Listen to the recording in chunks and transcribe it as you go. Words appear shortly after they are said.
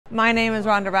My name is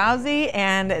Ronda Rousey,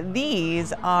 and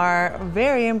these are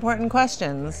very important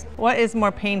questions. What is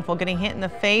more painful, getting hit in the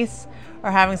face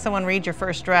or having someone read your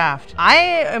first draft? I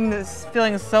am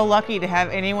feeling so lucky to have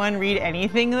anyone read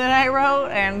anything that I wrote,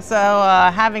 and so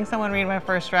having someone read my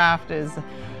first draft is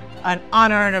an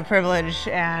honor and a privilege,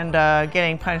 and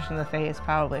getting punched in the face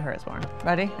probably hurts more.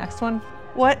 Ready? Next one.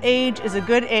 What age is a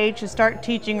good age to start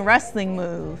teaching wrestling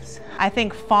moves? I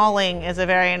think falling is a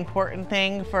very important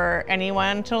thing for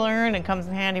anyone to learn. It comes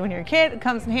in handy when you're a kid. It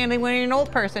comes in handy when you're an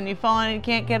old person. You fall and you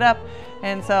can't get up.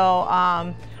 And so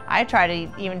I try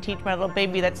to even teach my little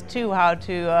baby that's 2 how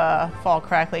to fall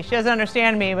correctly. She doesn't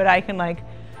understand me, but I can, like,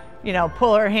 you know,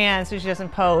 pull her hand so she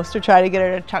doesn't post, or try to get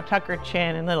her to tuck her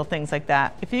chin and little things like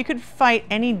that. If you could fight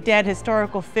any dead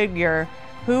historical figure,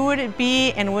 who would it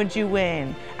be and would you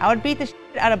win? I would beat the shit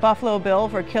out of Buffalo Bill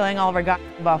for killing all of our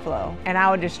goddamn buffalo, and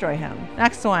I would destroy him.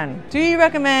 Next one. Do you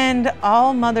recommend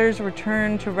all mothers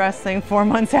return to wrestling 4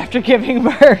 months after giving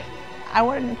birth? I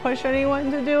wouldn't push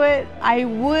anyone to do it. I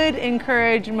would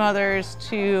encourage mothers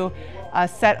to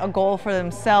set a goal for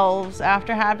themselves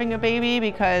after having a baby,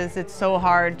 because it's so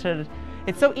hard to,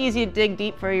 it's so easy to dig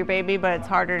deep for your baby, but it's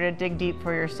harder to dig deep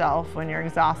for yourself when you're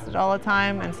exhausted all the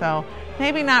time. And so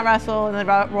maybe not wrestle in the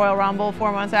Royal Rumble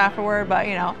 4 months afterward, but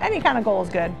you know, any kind of goal is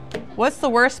good. What's the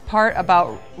worst part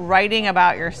about writing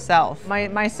about yourself?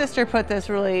 My sister put this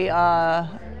really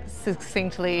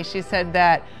succinctly. She said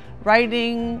that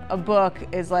writing a book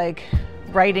is like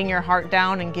writing your heart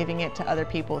down and giving it to other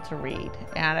people to read.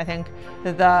 And I think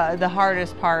the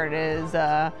hardest part is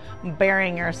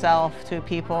bearing yourself to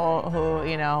people who,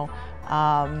 you know,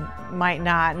 might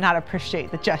not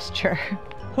appreciate the gesture.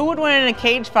 Who would win in a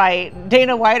cage fight,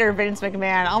 Dana White or Vince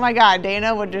McMahon? Oh my God,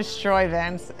 Dana would destroy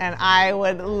Vince, and I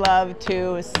would love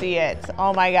to see it.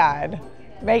 Oh my God,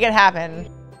 make it happen.